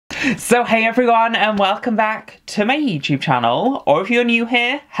So hey everyone, and welcome back to my YouTube channel, or if you're new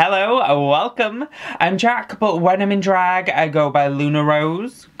here, hello, welcome. I'm Jack, but when I'm in drag I go by Luna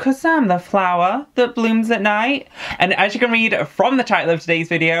Rose, cause I'm the flower that blooms at night. And as you can read from the title of today's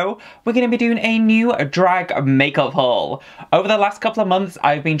video, we're going to be doing a new drag makeup haul. Over the last couple of months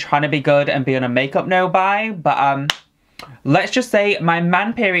I've been trying to be good and be on a makeup no-buy, but let's just say my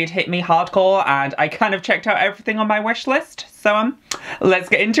man period hit me hardcore and I kind of checked out everything on my wish list. So let's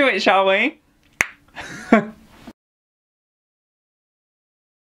get into it, shall we?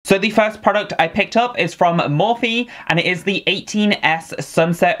 So the first product I picked up is from Morphe, and it is the 18S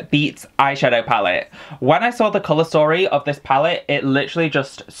Sunset Beats eyeshadow palette. When I saw the colour story of this palette, it literally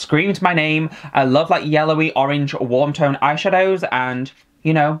just screamed my name. I love like yellowy, orange, warm tone eyeshadows, and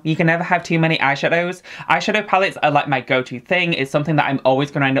you know, you can never have too many eyeshadows. Eyeshadow palettes are like my go-to thing. It's something that I'm always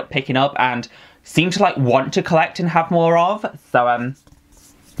going to end up picking up and seem to like want to collect and have more of. So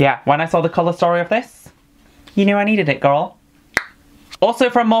yeah, when I saw the colour story of this, you knew I needed it, girl.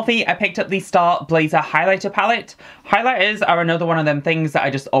 Also from Morphe, I picked up the Star Blazer highlighter palette. Highlighters are another one of them things that I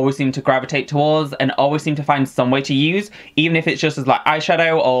just always seem to gravitate towards and always seem to find some way to use. Even if it's just as like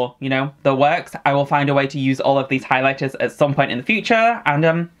eyeshadow or, you know, the works, I will find a way to use all of these highlighters at some point in the future.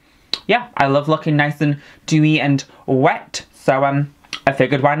 And yeah, I love looking nice and dewy and wet. So I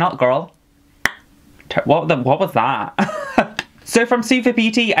figured why not, girl? What was that? So from Super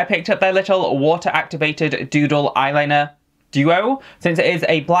Beauty, I picked up their little water activated doodle eyeliner duo, since it is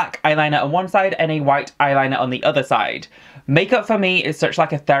a black eyeliner on one side and a white eyeliner on the other side. Makeup for me is such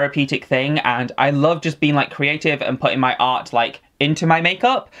like a therapeutic thing, and I love just being like creative and putting my art like into my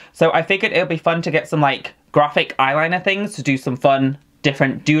makeup. So I figured it would be fun to get some like graphic eyeliner things to do some fun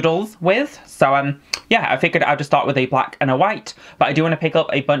different doodles with. So yeah, I figured I'll just start with a black and a white, but I do want to pick up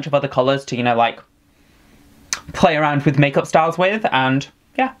a bunch of other colors to, you know, like play around with makeup styles with, and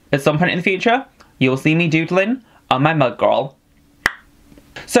yeah, at some point in the future you'll see me doodling on my mug, girl.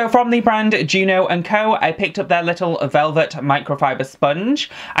 So from the brand Juno & Co, I picked up their little velvet microfiber sponge.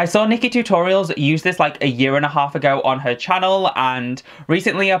 I saw Nikki Tutorials use this like a year and a half ago on her channel, and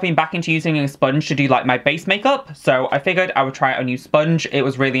recently I've been back into using a sponge to do like my base makeup, so I figured I would try out a new sponge. It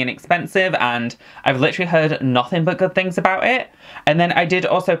was really inexpensive and I've literally heard nothing but good things about it. And then I did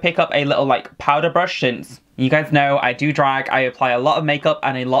also pick up a little like powder brush, since you guys know I do drag, I apply a lot of makeup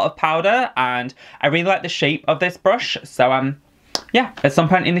and a lot of powder, and I really like the shape of this brush. So yeah, at some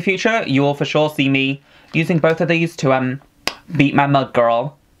point in the future, you will for sure see me using both of these to beat my mug,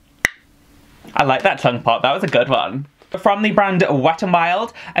 girl. I like that tongue pop, that was a good one. From the brand Wet n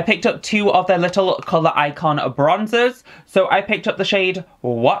Wild, I picked up two of their little colour icon bronzers. So I picked up the shade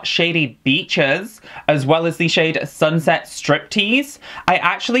What Shady Beaches, as well as the shade Sunset Striptease. I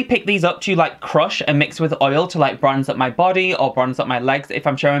actually picked these up to like crush and mix with oil to like bronze up my body or bronze up my legs if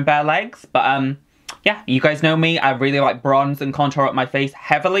I'm showing bare legs. But yeah, you guys know me, I really like bronze and contour up my face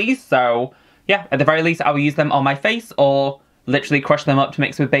heavily. So yeah, at the very least I will use them on my face or literally crush them up to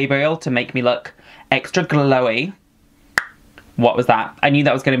mix with baby oil to make me look extra glowy. What was that? I knew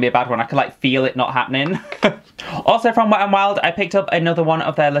that was going to be a bad one. I could like feel it not happening. Also from Wet n Wild, I picked up another one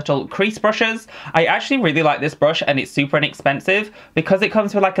of their little crease brushes. I actually really like this brush and it's super inexpensive because it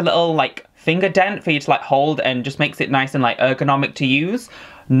comes with like a little like finger dent for you to like hold and just makes it nice and like ergonomic to use.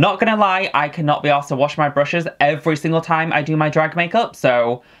 Not gonna lie, I cannot be asked to wash my brushes every single time I do my drag makeup,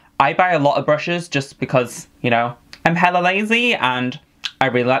 so I buy a lot of brushes just because, you know, I'm hella lazy, and I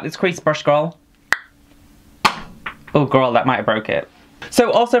really like this crease brush, girl. Oh girl, that might have broke it.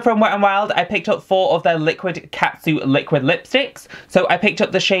 So also from Wet n Wild, I picked up 4 of their liquid catsuit liquid lipsticks. So I picked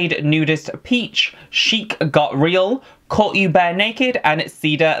up the shade Nudist Peach, Chic Got Real, Caught You Bare Naked, and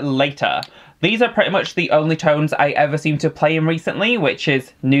Cedar Later. These are pretty much the only tones I ever seem to play in recently, which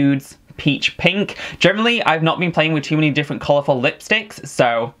is nudes, peach, pink. Generally, I've not been playing with too many different colourful lipsticks,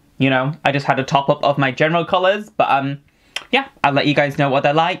 so, you know, I just had a top up of my general colours. But yeah, I'll let you guys know what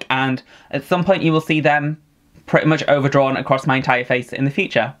they're like, and at some point you will see them pretty much overdrawn across my entire face in the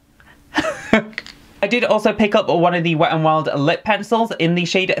future. I did also pick up one of the Wet n Wild lip pencils in the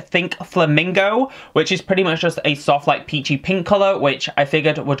shade Think Flamingo, which is pretty much just a soft like peachy pink colour, which I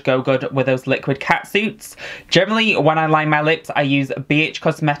figured would go good with those liquid catsuits. Generally, when I line my lips, I use BH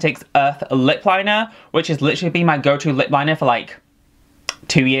Cosmetics Earth Lip Liner, which has literally been my go-to lip liner for like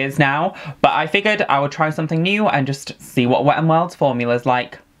 2 years now. But I figured I would try something new and just see what Wet n Wild's formula is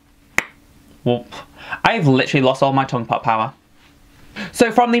like. Whoop. I've literally lost all my tongue pop power.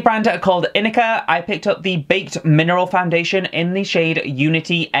 So from the brand called Inika, I picked up the Baked Mineral Foundation in the shade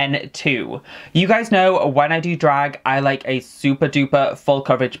Unity N2. You guys know when I do drag, I like a super duper full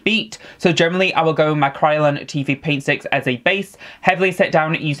coverage beat. So generally I will go with my Kryolan TV paint sticks as a base, heavily set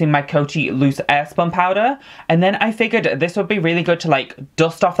down using my Coty loose airspun powder. And then I figured this would be really good to like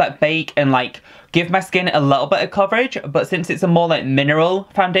dust off that bake and like give my skin a little bit of coverage. But since it's a more like mineral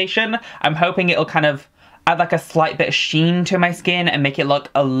foundation, I'm hoping it'll kind of add like a slight bit of sheen to my skin and make it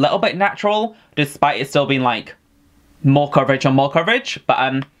look a little bit natural, despite it still being like more coverage on more coverage.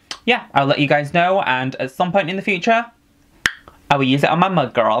 But yeah, I'll let you guys know, and at some point in the future, I will use it on my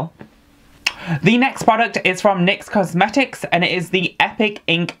mug, girl. The next product is from NYX Cosmetics, and it is the Epic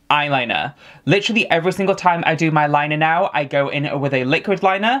Ink Eyeliner. Literally every single time I do my liner now, I go in with a liquid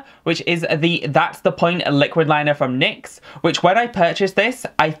liner, which is the That's the Point liquid liner from NYX, which when I purchased this,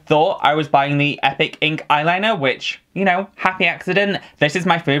 I thought I was buying the Epic Ink Eyeliner, which, you know, happy accident. This is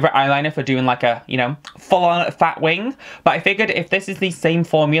my favorite eyeliner for doing like a, you know, full-on fat wing. But I figured if this is the same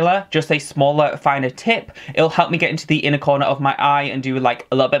formula, just a smaller, finer tip, it'll help me get into the inner corner of my eye and do like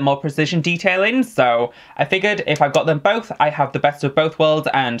a little bit more precision detailing. So I figured if I've got them both, I have the best of both worlds,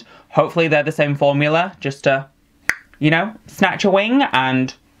 and hopefully they're the same formula, just to, you know, snatch a wing,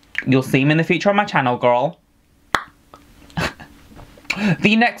 and you'll see them in the future on my channel, girl.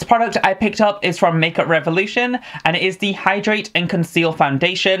 The next product I picked up is from Makeup Revolution, and it is the Hydrate and Conceal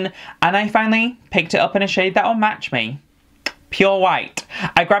Foundation, and I finally picked it up in a shade that will match me. Pure white.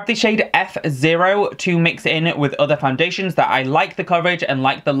 I grabbed the shade F0 to mix in with other foundations that I like the coverage and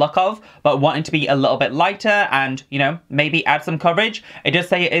like the look of, but wanted to be a little bit lighter and, you know, maybe add some coverage. It does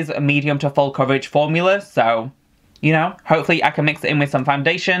say it is a medium to full coverage formula, so, you know, hopefully I can mix it in with some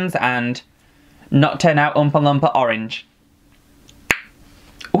foundations and not turn out Oompa Loompa orange.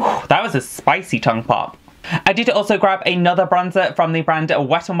 Ooh, that was a spicy tongue pop. I did also grab another bronzer from the brand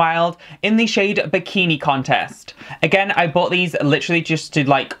Wet n Wild in the shade Bikini Contest. Again, I bought these literally just to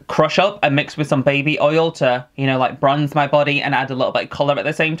like crush up and mix with some baby oil to, you know, like bronze my body and add a little bit of colour at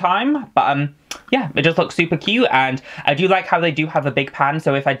the same time. But yeah, it just looks super cute, and I do like how they do have a big pan,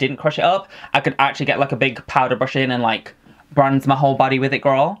 so if I didn't crush it up, I could actually get like a big powder brush in and like bronze my whole body with it,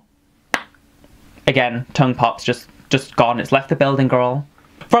 girl. Again, tongue pop's just gone. It's left the building, girl.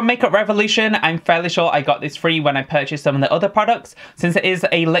 From Makeup Revolution, I'm fairly sure I got this free when I purchased some of the other products, since it is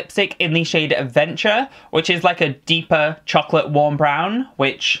a lipstick in the shade Venture, which is like a deeper chocolate warm brown,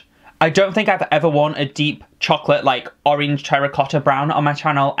 which I don't think I've ever worn a deep chocolate, like orange terracotta brown on my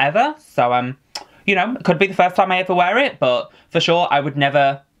channel ever. So, you know, it could be the first time I ever wear it, but for sure I would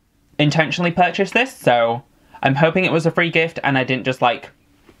never intentionally purchase this. So I'm hoping it was a free gift and I didn't just like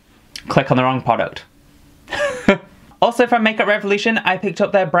click on the wrong product. Also from Makeup Revolution, I picked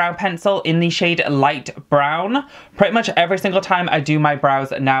up their brow pencil in the shade Light Brown. Pretty much every single time I do my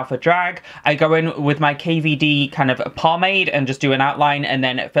brows now for drag, I go in with my KVD kind of pomade and just do an outline and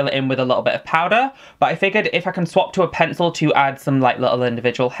then fill it in with a little bit of powder. But I figured if I can swap to a pencil to add some like little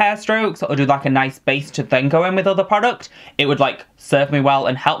individual hair strokes or do like a nice base to then go in with other product, it would like serve me well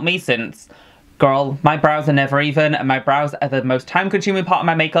and help me, since girl, my brows are never even, and my brows are the most time-consuming part of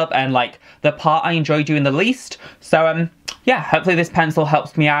my makeup and, like, the part I enjoy doing the least. So, yeah, hopefully this pencil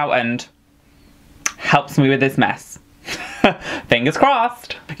helps me out and helps me with this mess. Fingers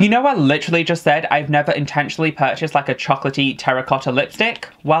crossed. You know, I literally just said I've never intentionally purchased, like, a chocolatey terracotta lipstick.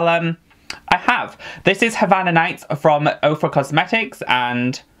 Well, I have. This is Havana Nights from Ofra Cosmetics,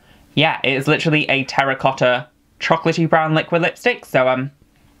 and, yeah, it is literally a terracotta chocolatey brown liquid lipstick, so,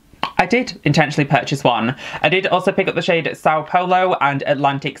 I did intentionally purchase one. I did also pick up the shade Sao Paulo and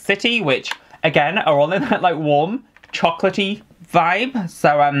Atlantic City, which, again, are all in that, like, warm, chocolatey vibe.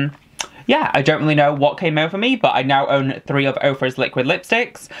 So, yeah, I don't really know what came over me, but I now own 3 of Ofra's liquid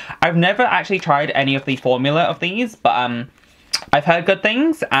lipsticks. I've never actually tried any of the formula of these, but, I've heard good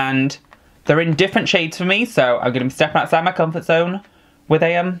things, and they're in different shades for me, so I'm going to be stepping outside my comfort zone with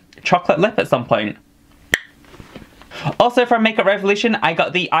a, chocolate lip at some point. Also from Makeup Revolution, I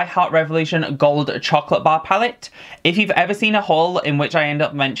got the I Heart Revolution Gold Chocolate Bar Palette. If you've ever seen a haul in which I end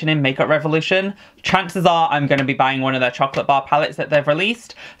up mentioning Makeup Revolution, chances are I'm going to be buying one of their chocolate bar palettes that they've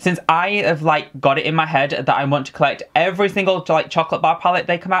released, since I have like got it in my head that I want to collect every single like chocolate bar palette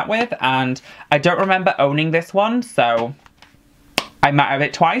they come out with, and I don't remember owning this one, so I might have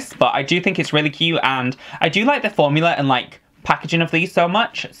it twice, but I do think it's really cute, and I do like the formula and like packaging of these so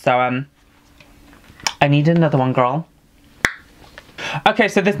much, so I need another one, girl. Okay,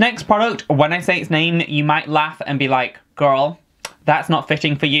 so this next product, when I say its name, you might laugh and be like, girl, that's not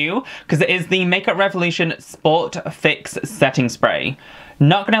fitting for you, because it is the Makeup Revolution Sport Fix Setting Spray.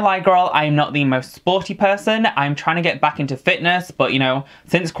 Not gonna lie, girl, I'm not the most sporty person. I'm trying to get back into fitness, but you know,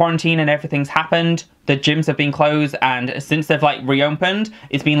 since quarantine and everything's happened, the gyms have been closed, and since they've like reopened,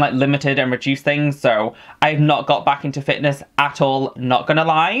 it's been like limited and reduced things, so I've not got back into fitness at all, not gonna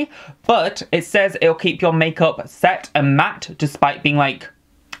lie. But it says it'll keep your makeup set and matte despite being like,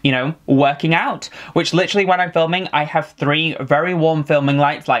 you know, working out, which literally when I'm filming, I have 3 very warm filming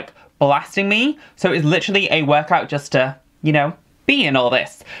lights like blasting me, so it's literally a workout just to, you know, be in all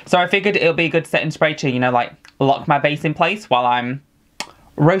this. So I figured it'll be a good setting spray to, you know, like lock my base in place while I'm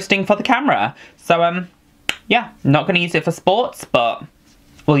roasting for the camera. So yeah, not gonna use it for sports, but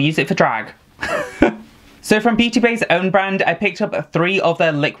we'll use it for drag. So from Beauty Bay's own brand, I picked up 3 of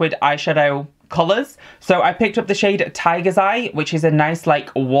their liquid eyeshadow colours. So I picked up the shade Tiger's Eye, which is a nice like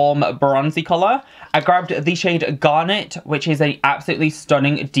warm bronzy colour. I grabbed the shade Garnet, which is an absolutely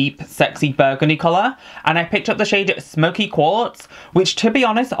stunning deep sexy burgundy colour. And I picked up the shade Smoky Quartz, which to be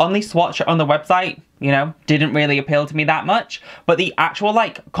honest on the swatch on the website, you know, didn't really appeal to me that much. But the actual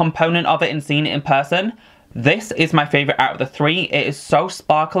like component of it and seeing it in person, this is my favourite out of the 3. It is so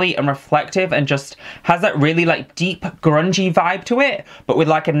sparkly and reflective and just has that really like deep grungy vibe to it, but with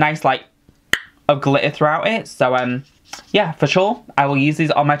like a nice like of glitter throughout it. So yeah, for sure I will use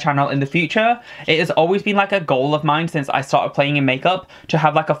these on my channel in the future. It has always been like a goal of mine since I started playing in makeup to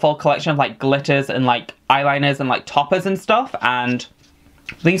have like a full collection of like glitters and like eyeliners and like toppers and stuff, and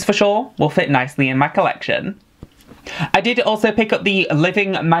these for sure will fit nicely in my collection. I did also pick up the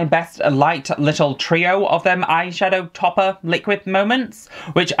Living My Best light little trio of them eyeshadow topper liquid moments,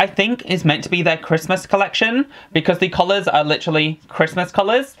 which I think is meant to be their Christmas collection because the colours are literally Christmas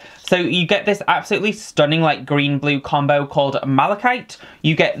colours. So you get this absolutely stunning like green-blue combo called Malachite.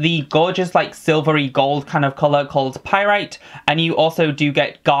 You get the gorgeous like silvery gold kind of colour called Pyrite, and you also do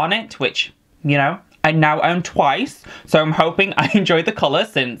get Garnet, which, you know, I now own twice, so I'm hoping I enjoy the colour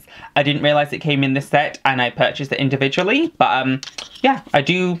since I didn't realise it came in this set and I purchased it individually. But yeah,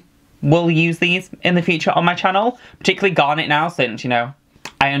 will use these in the future on my channel, particularly Garnet now since, you know,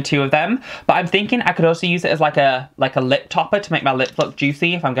 I own 2 of them. But I'm thinking I could also use it as like a lip topper to make my lips look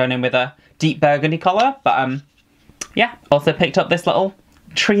juicy if I'm going in with a deep burgundy colour. But yeah, also picked up this little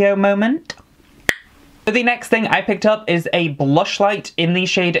trio moment. So the next thing I picked up is a blush light in the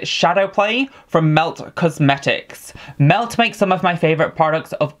shade Shadow Play from Melt Cosmetics. Melt makes some of my favourite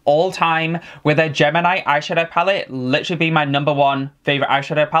products of all time, with their Gemini eyeshadow palette literally being my #1 favourite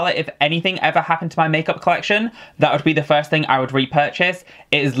eyeshadow palette. If anything ever happened to my makeup collection, that would be the first thing I would repurchase.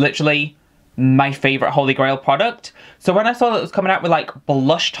 It is literally my favourite holy grail product. So when I saw that it was coming out with like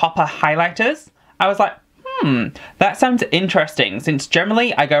blush topper highlighters, I was like, that sounds interesting, since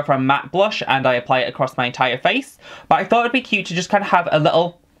generally I go for a matte blush and I apply it across my entire face, but I thought it'd be cute to just kind of have a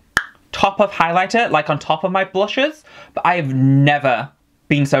little top of highlighter like on top of my blushes. But I've never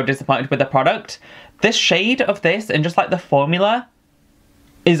been so disappointed with the product. This shade of this and just like the formula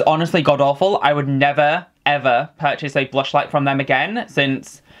is honestly god awful. I would never ever purchase a blush light from them again,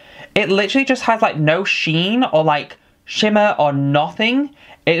 since it literally just has like no sheen or like shimmer or nothing.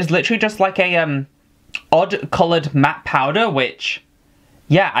 It is literally just like a odd coloured matte powder, which,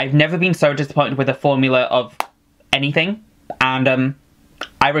 yeah, I've never been so disappointed with a formula of anything, and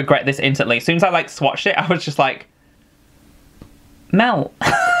I regret this instantly. As soon as I like swatched it, I was just like, Mel,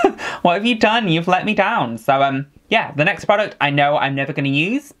 what have you done? You've let me down. So yeah, the next product I know I'm never going to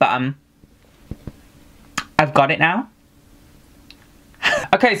use, but I've got it now.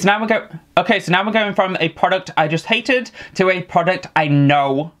 Okay, so now we're going from a product I just hated to a product I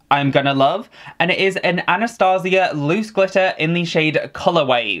know I'm gonna love, and it is an Anastasia loose glitter in the shade Color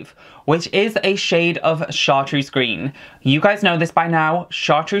Wave, which is a shade of chartreuse green. You guys know this by now.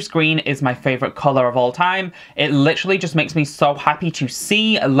 Chartreuse green is my favorite color of all time. It literally just makes me so happy to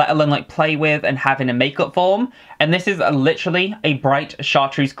see, let alone like play with and have in a makeup form. And this is literally a bright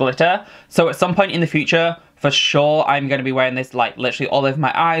chartreuse glitter. So at some point in the future, for sure, I'm going to be wearing this like literally all over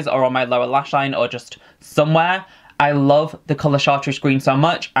my eyes or on my lower lash line or just somewhere. I love the colour chartreuse green so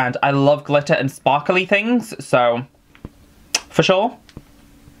much, and I love glitter and sparkly things, so for sure,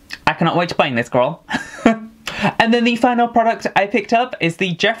 I cannot wait to play in this, girl. And then the final product I picked up is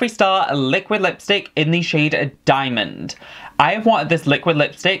the Jeffree Star liquid lipstick in the shade Diamond. I have wanted this liquid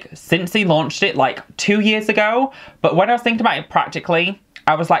lipstick since they launched it like 2 years ago, but when I was thinking about it practically,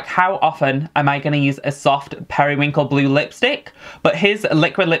 I was like, how often am I going to use a soft periwinkle blue lipstick? But his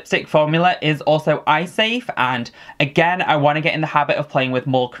liquid lipstick formula is also eye safe, and again, I want to get in the habit of playing with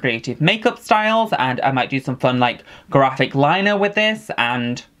more creative makeup styles, and I might do some fun like graphic liner with this,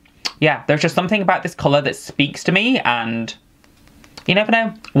 and yeah, there's just something about this colour that speaks to me, and you never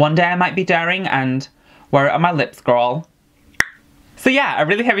know. One day I might be daring and wear it on my lips, girl. So yeah, I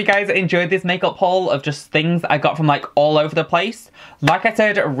really hope you guys enjoyed this makeup haul of just things I got from like all over the place. Like I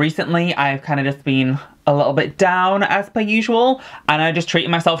said, recently I've kind of just been a little bit down as per usual, and I just treated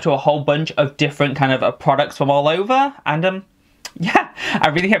myself to a whole bunch of different kind of products from all over, and yeah, I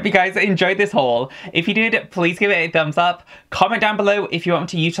really hope you guys enjoyed this haul. If you did, please give it a thumbs up. Comment down below if you want me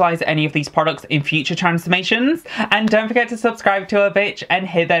to utilize any of these products in future transformations. And don't forget to subscribe to a bitch and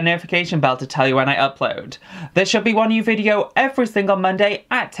hit that notification bell to tell you when I upload. There should be one new video every single Monday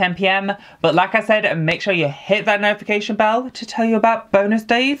at 10 PM. But like I said, make sure you hit that notification bell to tell you about bonus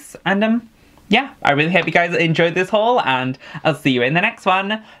days. And yeah, I really hope you guys enjoyed this haul, and I'll see you in the next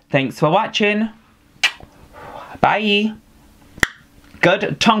one. Thanks for watching. Bye.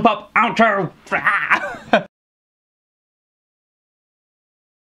 Good tongue pop outro.